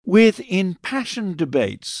With impassioned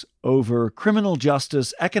debates over criminal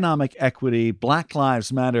justice, economic equity, Black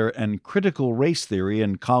Lives Matter, and critical race theory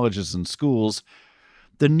in colleges and schools,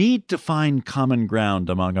 the need to find common ground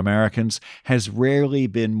among Americans has rarely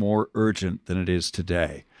been more urgent than it is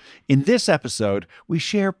today. In this episode, we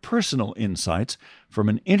share personal insights from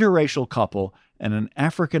an interracial couple and an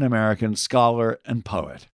African American scholar and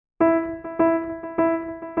poet.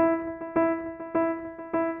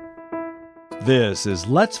 This is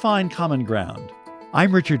Let's Find Common Ground.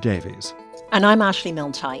 I'm Richard Davies. And I'm Ashley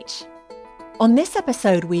Milne-Tyte. On this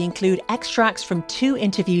episode, we include extracts from two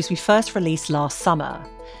interviews we first released last summer.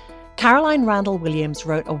 Caroline Randall Williams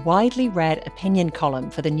wrote a widely read opinion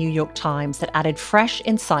column for the New York Times that added fresh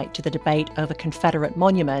insight to the debate over Confederate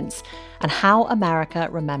monuments and how America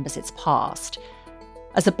remembers its past.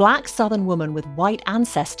 As a Black Southern woman with white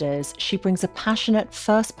ancestors, she brings a passionate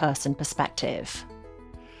first-person perspective.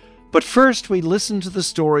 But first, we listen to the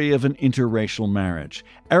story of an interracial marriage.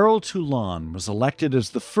 Errol Toulon was elected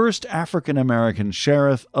as the first African-American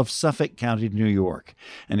sheriff of Suffolk County, New York,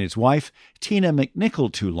 and his wife, Tina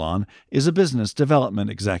McNichol Toulon, is a business development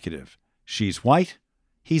executive. She's white,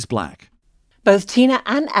 he's Black. Both Tina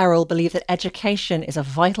and Errol believe that education is a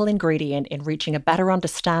vital ingredient in reaching a better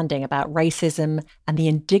understanding about racism and the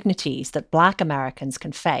indignities that Black Americans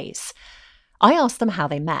can face. I asked them how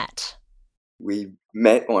they met. We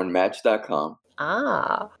met on Match.com.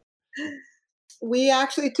 We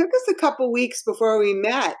actually took us a couple weeks before we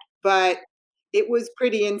met, but it was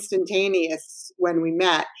pretty instantaneous when we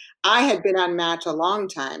met. I had been on Match a long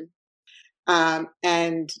time,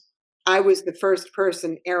 and I was the first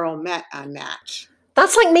person Errol met on Match.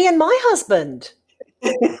 That's like me and my husband.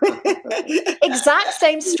 Exact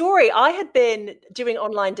same story. I had been doing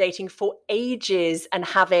online dating for ages and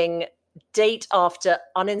having date after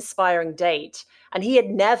uninspiring date, and he had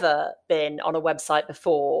never been on a website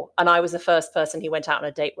before, and I was the first person he went out on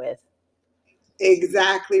a date with.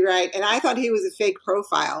 Exactly right. And I thought he was a fake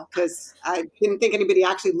profile because I didn't think anybody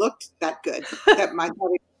actually looked that good. That might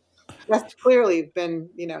have clearly been,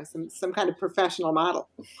 some kind of professional model.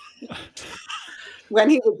 When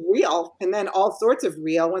he was real, and then all sorts of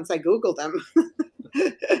real once I Googled him.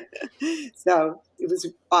 So it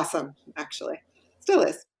was awesome, actually. Still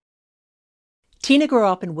is. Tina grew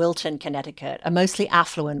up in Wilton, Connecticut, a mostly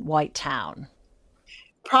affluent white town.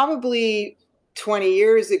 Probably 20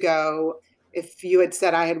 years ago, if you had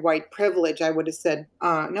said I had white privilege, I would have said,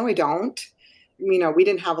 no, I don't. We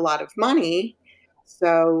didn't have a lot of money,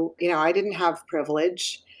 so, I didn't have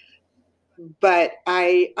privilege. But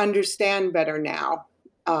I understand better now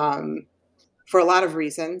for a lot of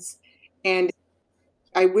reasons. And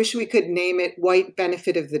I wish we could name it white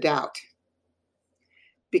benefit of the doubt,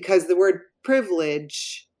 because the word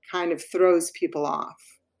privilege kind of throws people off.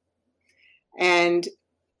 And,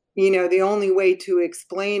 the only way to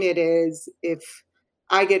explain it is if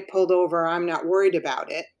I get pulled over, I'm not worried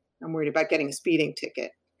about it. I'm worried about getting a speeding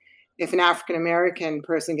ticket. If an African-American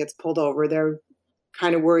person gets pulled over, they're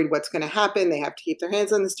kind of worried what's going to happen. They have to keep their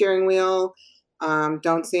hands on the steering wheel.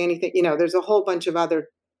 Don't say anything. There's a whole bunch of other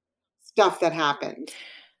stuff that happens.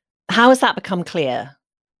 How has that become clear?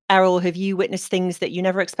 Errol, have you witnessed things that you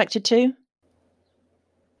never expected to?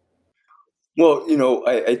 Well,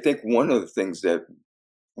 I think one of the things that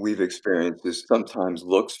we've experienced is sometimes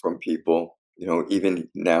looks from people, even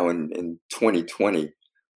now in 2020,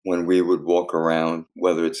 when we would walk around,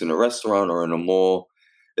 whether it's in a restaurant or in a mall,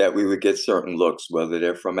 that we would get certain looks, whether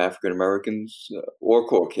they're from African Americans or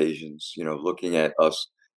Caucasians, looking at us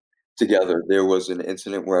together. There was an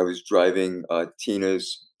incident where I was driving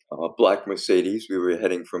Tina's black Mercedes. We were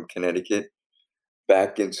heading from Connecticut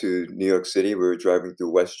back into New York City. We were driving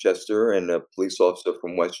through Westchester, and a police officer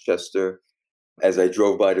from Westchester, as I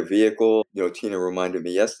drove by the vehicle, Tina reminded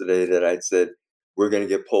me yesterday that I'd said, we're going to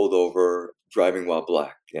get pulled over driving while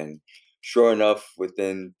Black. And sure enough,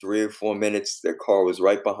 within 3 or 4 minutes, their car was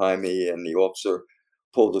right behind me, and the officer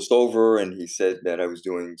pulled us over, and he said that I was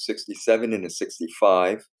doing 67 and a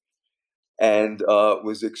 65. And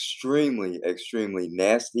was extremely, extremely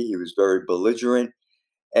nasty. He was very belligerent.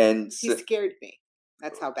 And he scared me.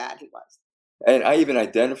 That's how bad he was. And I even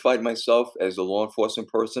identified myself as a law enforcement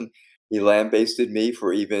person. He lambasted me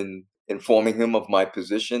for even informing him of my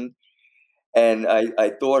position. And I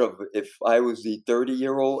thought of if I was the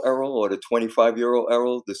 30-year-old Errol or the 25-year-old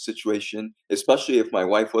Errol, the situation, especially if my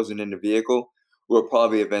wife wasn't in the vehicle, would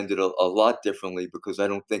probably have ended a lot differently, because I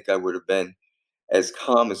don't think I would have been as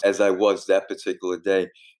calm as I was that particular day.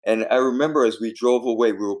 And I remember as we drove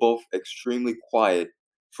away, we were both extremely quiet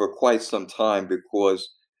for quite some time, because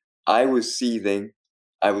I was seething.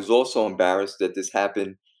 I was also embarrassed that this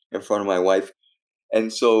happened in front of my wife.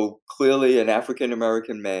 And so clearly an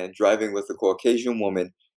African-American man driving with a Caucasian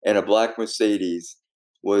woman and a black Mercedes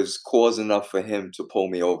was cause enough for him to pull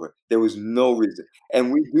me over. There was no reason.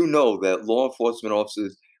 And we do know that law enforcement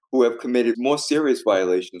officers who have committed more serious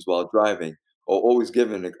violations while driving are always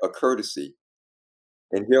given a courtesy.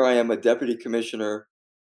 And here I am, a deputy commissioner,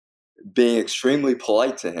 being extremely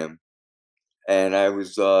polite to him. And I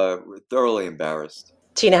was thoroughly embarrassed.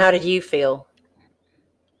 Tina, how did you feel?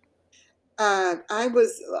 I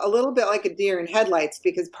was a little bit like a deer in headlights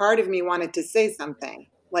because part of me wanted to say something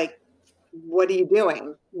like, what are you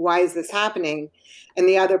doing? Why is this happening? And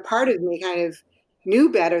the other part of me kind of knew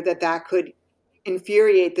better that could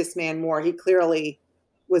infuriate this man more. He clearly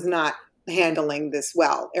was not handling this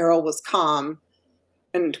well. Errol was calm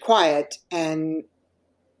and quiet. And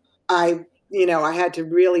I had to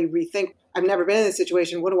really rethink. I've never been in this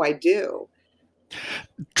situation. What do I do?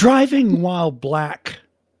 Driving while black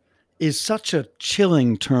is such a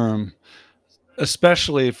chilling term,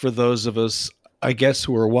 especially for those of us, I guess,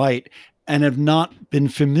 who are white and have not been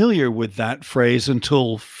familiar with that phrase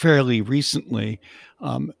until fairly recently.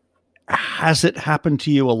 Has it happened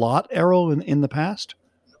to you a lot, Errol, in the past?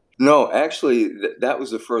 No, actually, that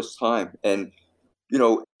was the first time. And,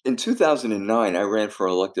 in 2009, I ran for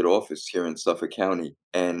elected office here in Suffolk County.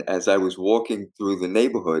 And as I was walking through the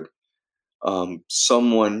neighborhood,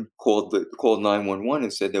 someone called 911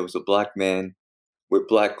 and said there was a black man with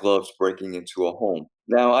black gloves breaking into a home.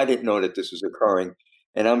 Now, I didn't know that this was occurring,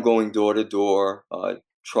 and I'm going door to door,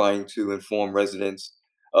 trying to inform residents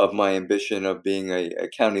of my ambition of being a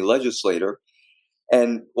county legislator.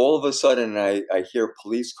 And all of a sudden, I hear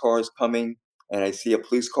police cars coming, and I see a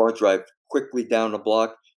police car drive quickly down the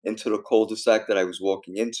block into the cul-de-sac that I was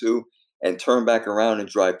walking into and turn back around and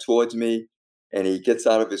drive towards me. And he gets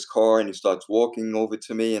out of his car and he starts walking over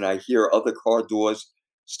to me, and I hear other car doors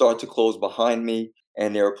start to close behind me.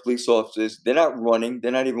 And there are police officers. They're not running.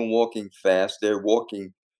 They're not even walking fast. They're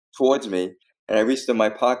walking towards me. And I reached in my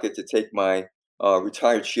pocket to take my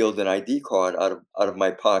retired shield and ID card out of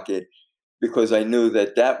my pocket, because I knew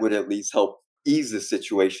that would at least help ease the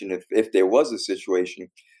situation if there was a situation.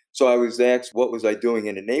 So I was asked, what was I doing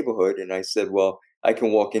in the neighborhood? And I said, well, I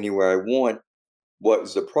can walk anywhere I want. What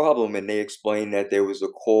was the problem? And they explained that there was a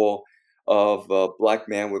call of a black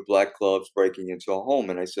man with black gloves breaking into a home.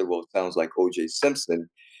 And I said, well, it sounds like O.J. Simpson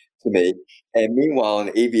to me. And meanwhile,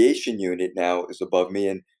 an aviation unit now is above me.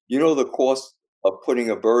 And the cost of putting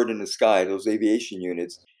a bird in the sky, those aviation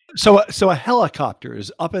units. So a helicopter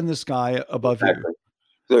is up in the sky above you.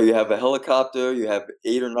 So you have a helicopter, you have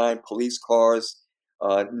 8 or 9 police cars.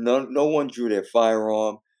 No one drew their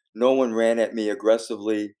firearm. No one ran at me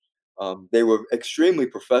aggressively. They were extremely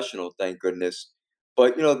professional, thank goodness.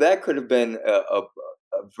 But, that could have been a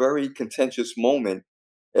very contentious moment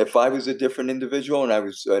if I was a different individual and I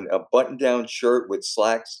was in a button-down shirt with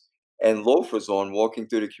slacks and loafers on walking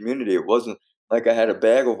through the community. It wasn't like I had a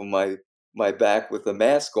bag over my back with a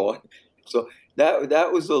mask on. So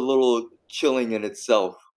that was a little chilling in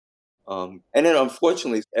itself. And then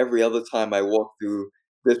unfortunately, every other time I walked through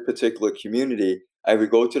this particular community, I would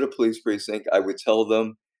go to the police precinct. I would tell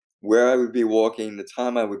them where I would be walking, the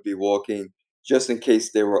time I would be walking, just in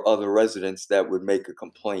case there were other residents that would make a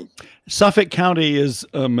complaint. Suffolk County is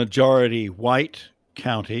a majority white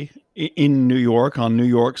county in New York, on New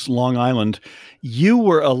York's Long Island. You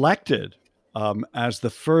were elected as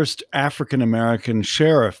the first African-American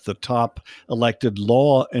sheriff, the top elected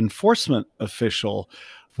law enforcement official.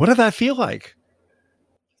 What did that feel like?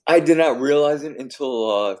 I did not realize it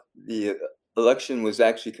until the election was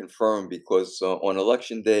actually confirmed, because on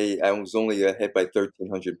election day, I was only ahead by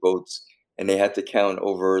 1,300 votes, and they had to count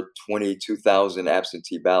over 22,000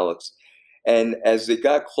 absentee ballots. And as it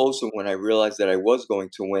got closer, when I realized that I was going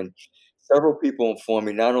to win, several people informed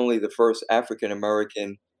me, not only the first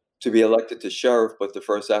African-American to be elected to sheriff, but the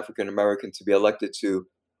first African-American to be elected to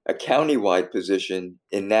a countywide position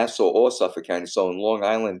in Nassau or Suffolk County, so in Long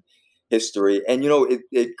Island history. And,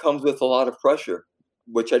 it comes with a lot of pressure,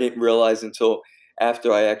 which I didn't realize until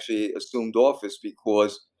after I actually assumed office,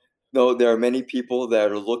 because, there are many people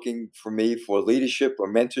that are looking for me for leadership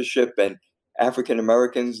or mentorship, and African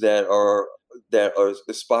Americans that are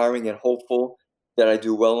aspiring and hopeful that I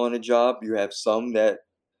do well on a job. You have some that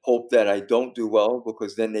hope that I don't do well,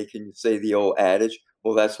 because then they can say the old adage,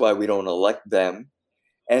 well, that's why we don't elect them.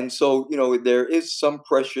 And so, there is some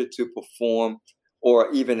pressure to perform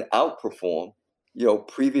or even outperform,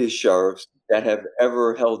 previous sheriffs that have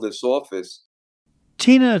ever held this office.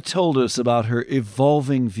 Tina told us about her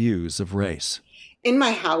evolving views of race. In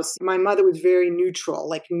my house, my mother was very neutral.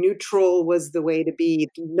 Like, neutral was the way to be.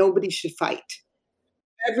 Nobody should fight.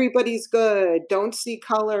 everybody's good. Don't see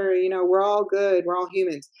color. We're all good. We're all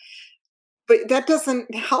humans. But that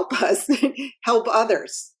doesn't help us help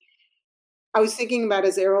others. I was thinking about,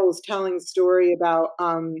 as Errol was telling the story about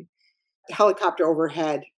helicopter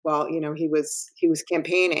overhead while he was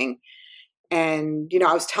campaigning, and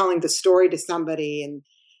I was telling the story to somebody, and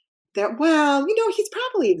that, well, he's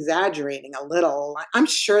probably exaggerating a little. I'm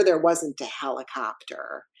sure there wasn't a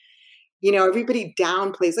helicopter. Everybody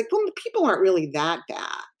downplays, like, well, people aren't really that bad.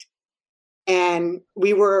 And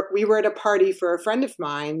we were at a party for a friend of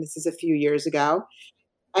mine. This is a few years ago,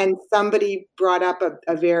 and somebody brought up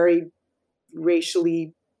a very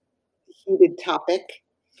racially heated topic,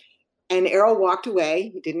 and Errol walked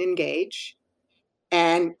away. He didn't engage.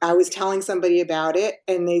 And I was telling somebody about it,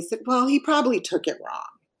 and they said, well, he probably took it wrong.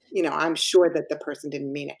 I'm sure that the person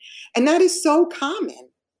didn't mean it. And that is so common.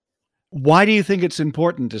 Why do you think it's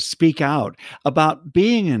important to speak out about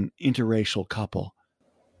being an interracial couple?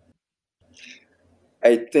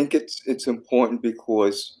 I think it's important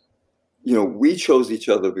because, we chose each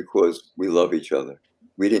other because we love each other.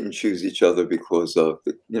 We didn't choose each other because of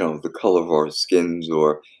the color of our skins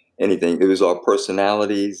or anything. It was our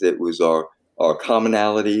personalities. It was our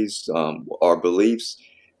commonalities, our beliefs,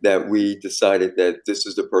 that we decided that this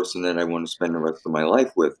is the person that I want to spend the rest of my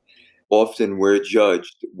life with. Often we're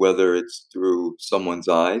judged, whether it's through someone's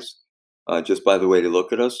eyes, just by the way they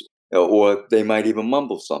look at us, or they might even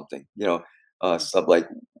mumble something, stuff like,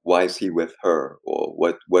 why is he with her? Or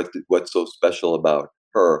what's so special about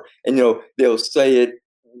her? And, they'll say it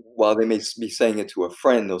while they may be saying it to a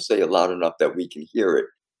friend, they'll say it loud enough that we can hear it.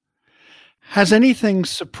 Has anything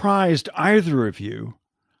surprised either of you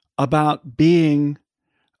about being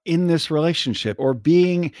in this relationship or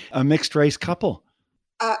being a mixed race couple?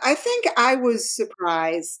 I think I was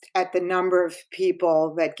surprised at the number of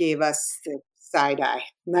people that gave us the side eye.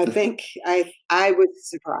 And I think I was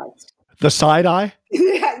surprised. The side eye?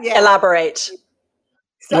 Yeah. Elaborate.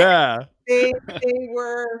 So yeah. They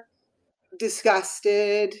were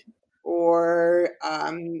disgusted or,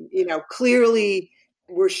 clearly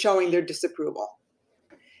were showing their disapproval.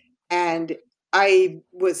 And I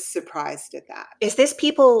was surprised at that. Is this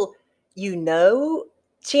people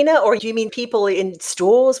Tina, or do you mean people in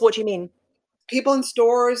stores? What do you mean? People in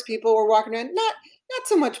stores, people were walking around. Not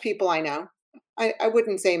so much people I know. I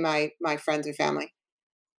wouldn't say my friends or family.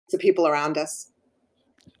 It's the people around us.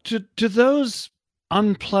 Do those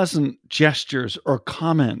unpleasant gestures or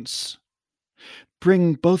comments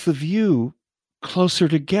bring both of you closer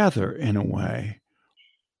together in a way?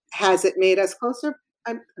 Has it made us closer?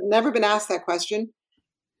 I've never been asked that question.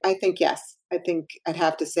 I think yes. I think I'd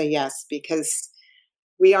have to say yes, because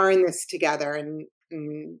we are in this together, and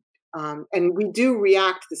we do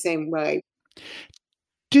react the same way.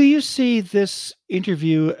 Do you see this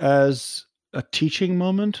interview as a teaching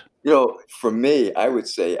moment? For me, I would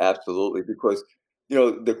say absolutely, because,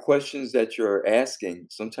 the questions that you're asking,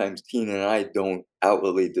 sometimes Tina and I don't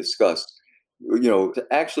outwardly discuss. To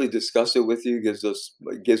actually discuss it with you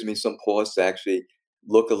gives me some pause to actually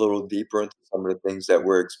look a little deeper into some of the things that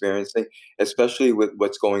we're experiencing, especially with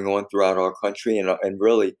what's going on throughout our country and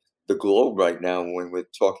really the globe right now when we're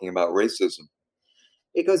talking about racism.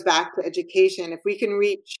 It goes back to education. If we can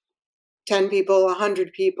reach 10 people,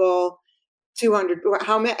 100 people, 200,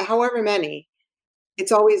 however many,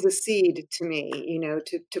 it's always a seed to me,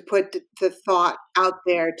 to put the thought out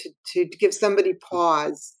there, to give somebody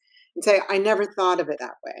pause and say, I never thought of it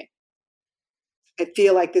that way. I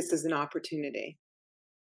feel like this is an opportunity.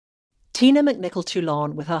 Tina McNichol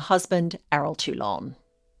Toulon with her husband, Errol Toulon.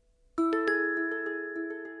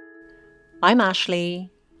 I'm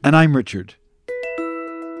Ashley. And I'm Richard.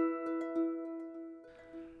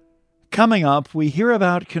 Coming up, we hear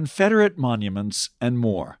about Confederate monuments and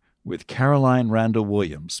more with Caroline Randall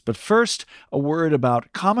Williams. But first, a word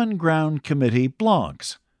about Common Ground Committee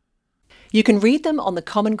blogs. You can read them on the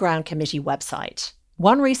Common Ground Committee website.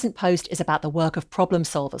 One recent post is about the work of Problem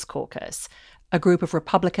Solvers Caucus, a group of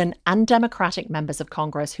Republican and Democratic members of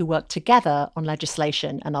Congress who work together on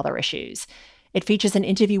legislation and other issues. It features an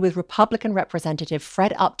interview with Republican Representative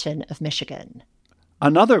Fred Upton of Michigan.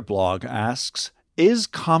 Another blog asks, is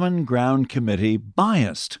Common Ground Committee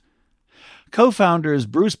biased? Co-founders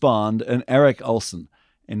Bruce Bond and Eric Olson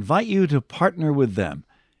invite you to partner with them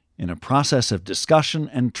in a process of discussion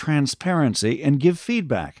and transparency and give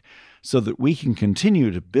feedback so that we can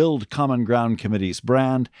continue to build Common Ground Committee's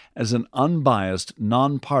brand as an unbiased,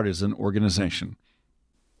 nonpartisan organization.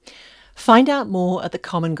 Find out more at the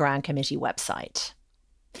Common Ground Committee website.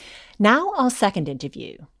 Now our second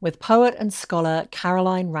interview with poet and scholar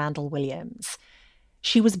Caroline Randall Williams.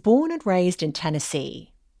 She was born and raised in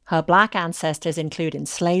Tennessee. Her Black ancestors include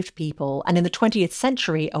enslaved people, and in the 20th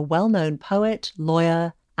century, a well-known poet,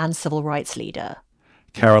 lawyer, and civil rights leader.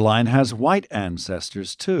 Caroline has white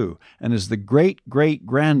ancestors, too, and is the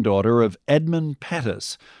great-great-granddaughter of Edmund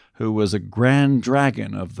Pettus, who was a Grand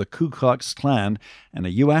Dragon of the Ku Klux Klan and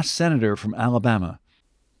a U.S. Senator from Alabama.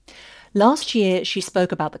 Last year, she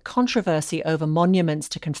spoke about the controversy over monuments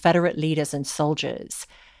to Confederate leaders and soldiers.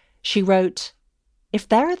 She wrote, "If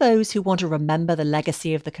there are those who want to remember the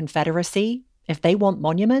legacy of the Confederacy, if they want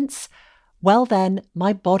monuments, well then,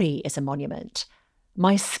 my body is a monument.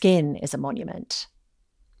 My skin is a monument."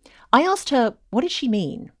 I asked her, what did she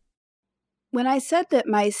mean? When I said that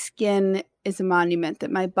my skin is a monument,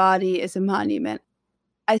 that my body is a monument,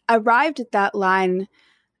 I arrived at that line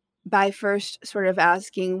by first sort of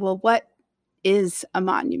asking, well, what is a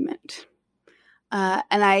monument?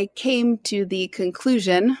 And I came to the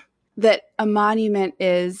conclusion that a monument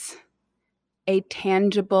is a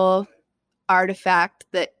tangible artifact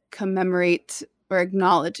that commemorates or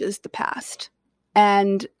acknowledges the past.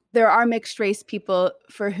 And there are mixed race people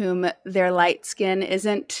for whom their light skin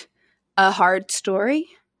isn't a hard story.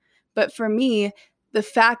 But for me, the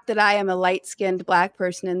fact that I am a light-skinned Black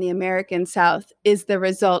person in the American South is the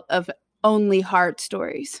result of only hard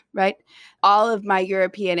stories, right? All of my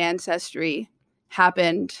European ancestry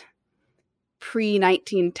happened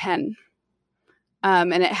pre-1910.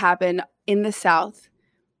 And it happened in the South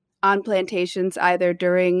on plantations, either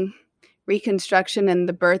during Reconstruction and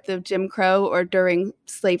the birth of Jim Crow or during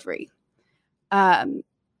slavery. And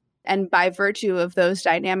by virtue of those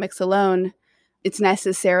dynamics alone, it's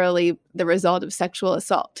necessarily the result of sexual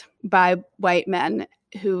assault by white men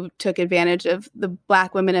who took advantage of the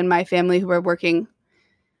Black women in my family who were working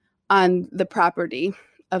on the property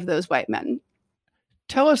of those white men.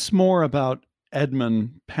 Tell us more about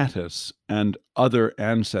Edmund Pettus and other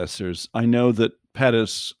ancestors. I know that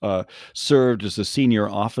Pettus served as a senior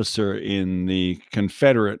officer in the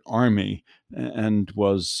Confederate Army and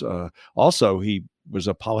was he was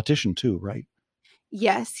a politician too, right?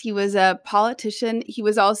 Yes, he was a politician. He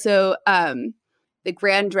was also the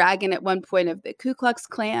Grand Dragon at one point of the Ku Klux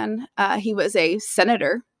Klan. He was a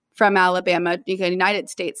senator from Alabama, a United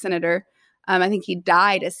States senator. I think he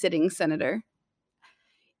died a sitting senator.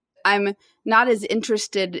 I'm not as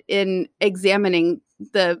interested in examining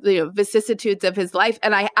the vicissitudes of his life,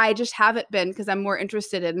 and I just haven't been, because I'm more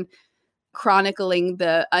interested in chronicling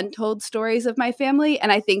the untold stories of my family.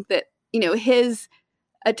 And I think that his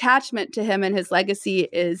attachment to him and his legacy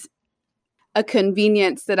is a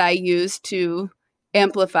convenience that I use to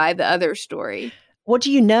amplify the other story. What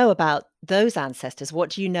do you know about those ancestors?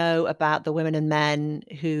 What do you know about the women and men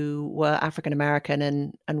who were African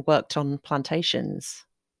American and worked on plantations?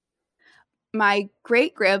 My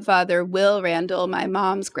great-grandfather, Will Randall, my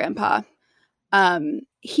mom's grandpa,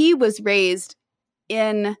 he was raised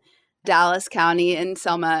in Dallas County in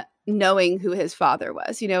Selma, knowing who his father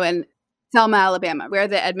was, in Selma, Alabama, where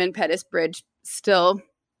the Edmund Pettus Bridge still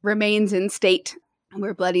remains in state,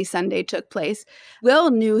 where Bloody Sunday took place.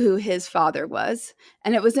 Will knew who his father was.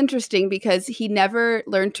 And it was interesting because he never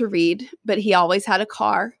learned to read, but he always had a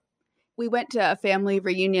car. We went to a family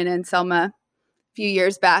reunion in Selma a few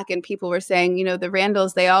years back, and people were saying, the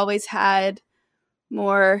Randalls, they always had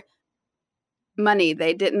more money.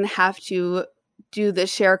 They didn't have to do the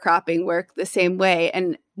sharecropping work the same way.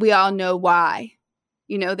 And we all know why.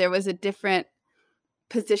 There was a different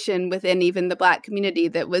position within even the Black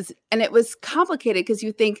community and it was complicated because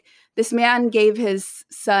you think this man gave his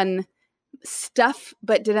son stuff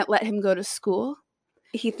but didn't let him go to school.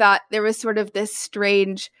 He thought there was sort of this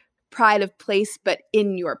strange pride of place, but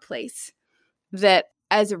in your place, that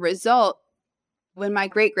as a result, when my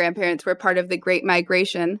great-grandparents were part of the Great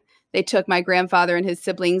Migration, they took my grandfather and his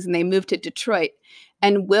siblings and they moved to Detroit.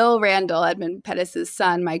 And Will Randall, Edmund Pettus's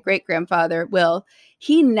son, my great-grandfather, Will,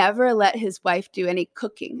 he never let his wife do any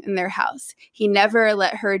cooking in their house. He never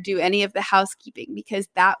let her do any of the housekeeping because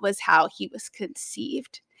that was how he was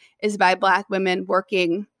conceived, is by Black women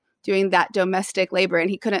working, doing that domestic labor. And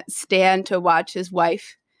he couldn't stand to watch his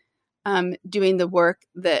wife doing the work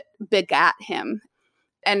that begat him.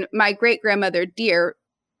 And my great-grandmother, Dear,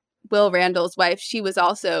 Will Randall's wife, she was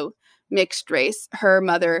also mixed race. Her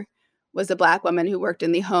mother was a Black woman who worked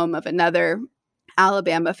in the home of another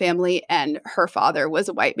Alabama family, and her father was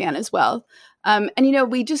a white man as well. And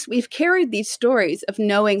we've carried these stories of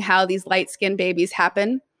knowing how these light-skinned babies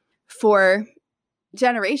happen for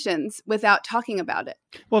generations without talking about it.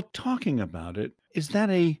 Well, talking about it, is that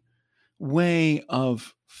a way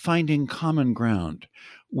of finding common ground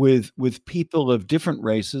with people of different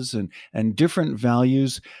races and different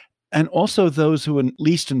values, and also those who, at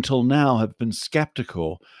least until now, have been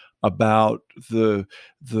skeptical about the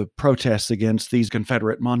protests against these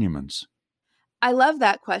Confederate monuments? I love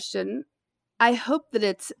that question. I hope that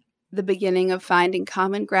it's the beginning of finding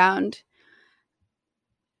common ground.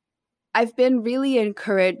 I've been really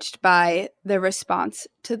encouraged by the response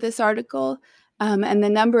to this article, and the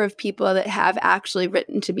number of people that have actually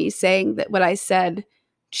written to me saying that what I said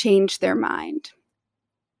changed their mind.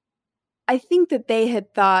 I think that they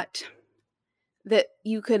had thought that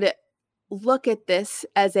you could look at this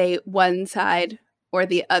as a one side or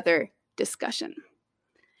the other discussion.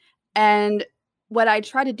 And what I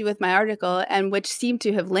try to do with my article, and which seemed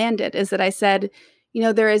to have landed, is that I said,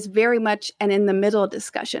 there is very much an in the middle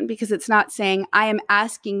discussion, because it's not saying I am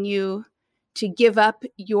asking you to give up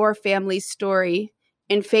your family's story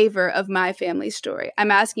in favor of my family's story.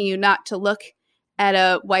 I'm asking you not to look at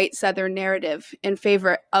a white Southern narrative in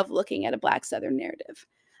favor of looking at a Black Southern narrative.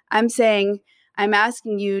 I'm saying I'm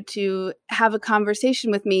asking you to have a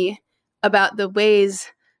conversation with me about the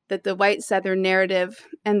ways that the white Southern narrative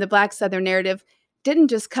and the Black Southern narrative didn't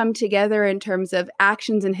just come together in terms of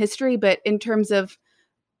actions in history, but in terms of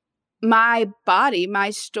my body,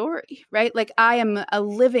 my story, right? Like, I am a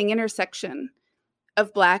living intersection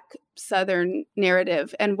of Black Southern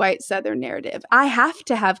narrative and white Southern narrative. I have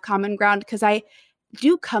to have common ground because I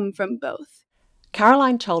do come from both.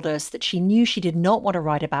 Caroline told us that she knew she did not want to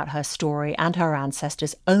write about her story and her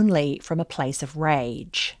ancestors only from a place of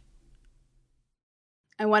rage.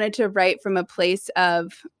 I wanted to write from a place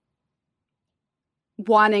of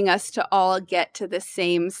wanting us to all get to the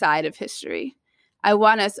same side of history. I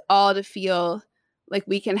want us all to feel like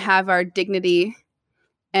we can have our dignity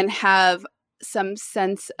and have some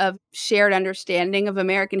sense of shared understanding of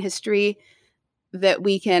American history that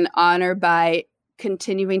we can honor by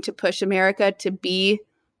continuing to push America to be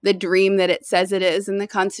the dream that it says it is in the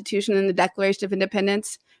Constitution and the Declaration of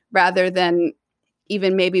Independence, rather than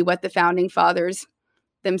even maybe what the founding fathers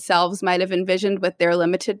themselves might have envisioned with their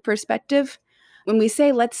limited perspective. When we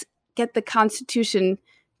say, let's get the Constitution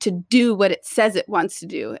to do what it says it wants to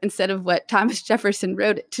do instead of what Thomas Jefferson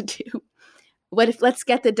wrote it to do. Let's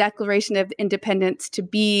get the Declaration of Independence to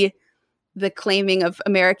be the claiming of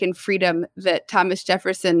American freedom that Thomas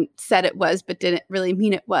Jefferson said it was, but didn't really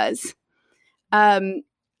mean it was.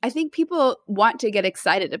 I think people want to get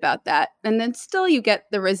excited about that. And then still you get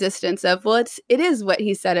the resistance of, well, it is what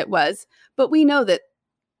he said it was. But we know that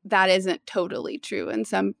that isn't totally true in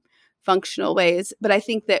some functional ways. But I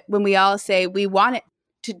think that when we all say we want it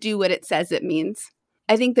to do what it says it means,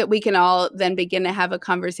 I think that we can all then begin to have a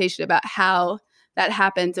conversation about how that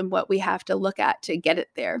happens and what we have to look at to get it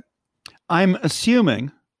there. I'm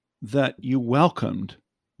assuming that you welcomed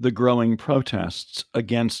the growing protests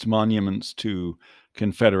against monuments to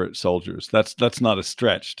Confederate soldiers. That's not a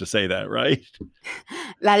stretch to say that, right?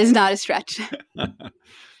 That is not a stretch.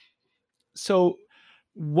 So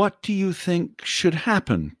what do you think should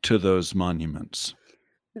happen to those monuments?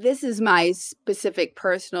 This is my specific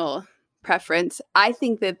personal preference. I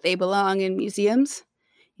think that they belong in museums.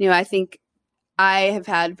 I think I have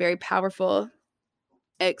had very powerful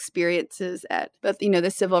experiences at both,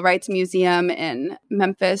 the Civil Rights Museum in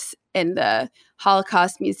Memphis and the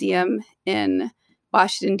Holocaust Museum in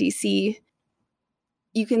Washington, D.C.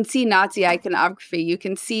 You can see Nazi iconography. You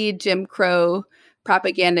can see Jim Crow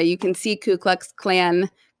propaganda. You can see Ku Klux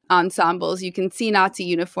Klan ensembles. You can see Nazi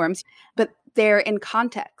uniforms, but they're in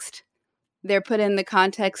context. They're put in the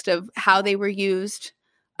context of how they were used,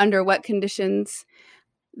 under what conditions.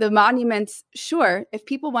 The monuments, sure, if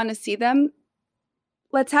people want to see them,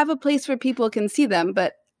 let's have a place where people can see them.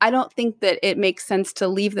 But I don't think that it makes sense to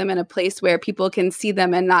leave them in a place where people can see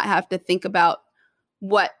them and not have to think about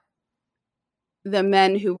what the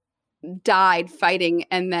men who died fighting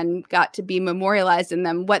and then got to be memorialized in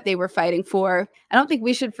them, what they were fighting for. I don't think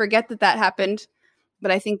we should forget that that happened, but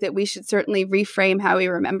I think that we should certainly reframe how we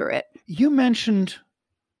remember it. You mentioned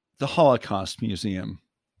the Holocaust Museum,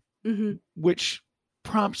 which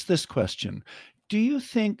prompts this question. Do you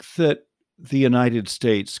think that the United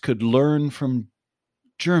States could learn from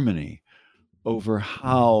Germany over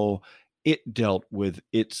how it dealt with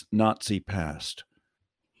its Nazi past?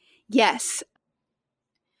 Yes.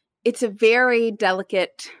 It's a very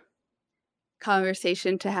delicate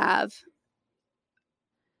conversation to have.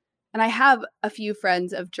 And I have a few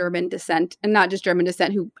friends of German descent, and not just German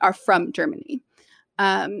descent, who are from Germany.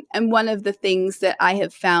 And one of the things that I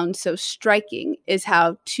have found so striking is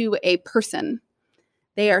how, to a person,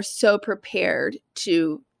 they are so prepared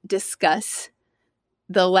to discuss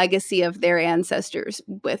the legacy of their ancestors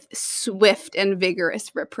with swift and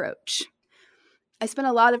vigorous reproach. I spent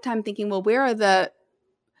a lot of time thinking, well, where are the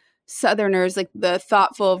Southerners, like the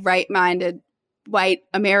thoughtful, right-minded white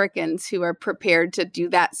Americans who are prepared to do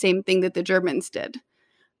that same thing that the Germans did.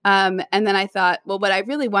 And then I thought, well, what I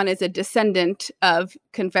really want is a descendant of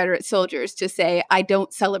Confederate soldiers to say, I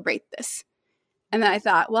don't celebrate this. And then I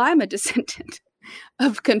thought, well, I'm a descendant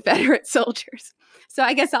of Confederate soldiers, so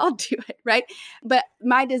I guess I'll do it, right? But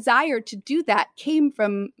my desire to do that came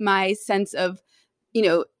from my sense of,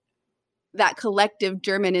 that collective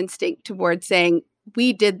German instinct towards saying,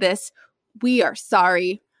 we did this, we are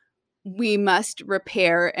sorry, we must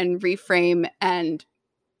repair and reframe and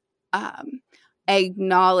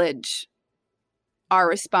acknowledge our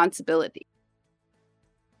responsibility.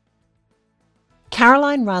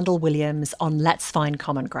 Caroline Randall Williams on Let's Find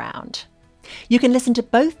Common Ground. You can listen to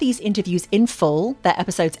both these interviews in full, they're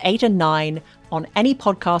episodes 8 and 9, on any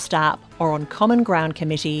podcast app or on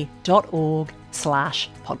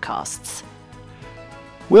commongroundcommittee.org/podcasts.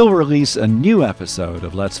 We'll release a new episode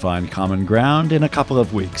of Let's Find Common Ground in a couple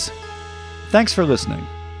of weeks. Thanks for listening.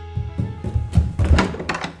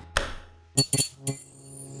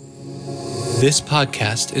 This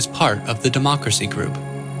podcast is part of the Democracy Group.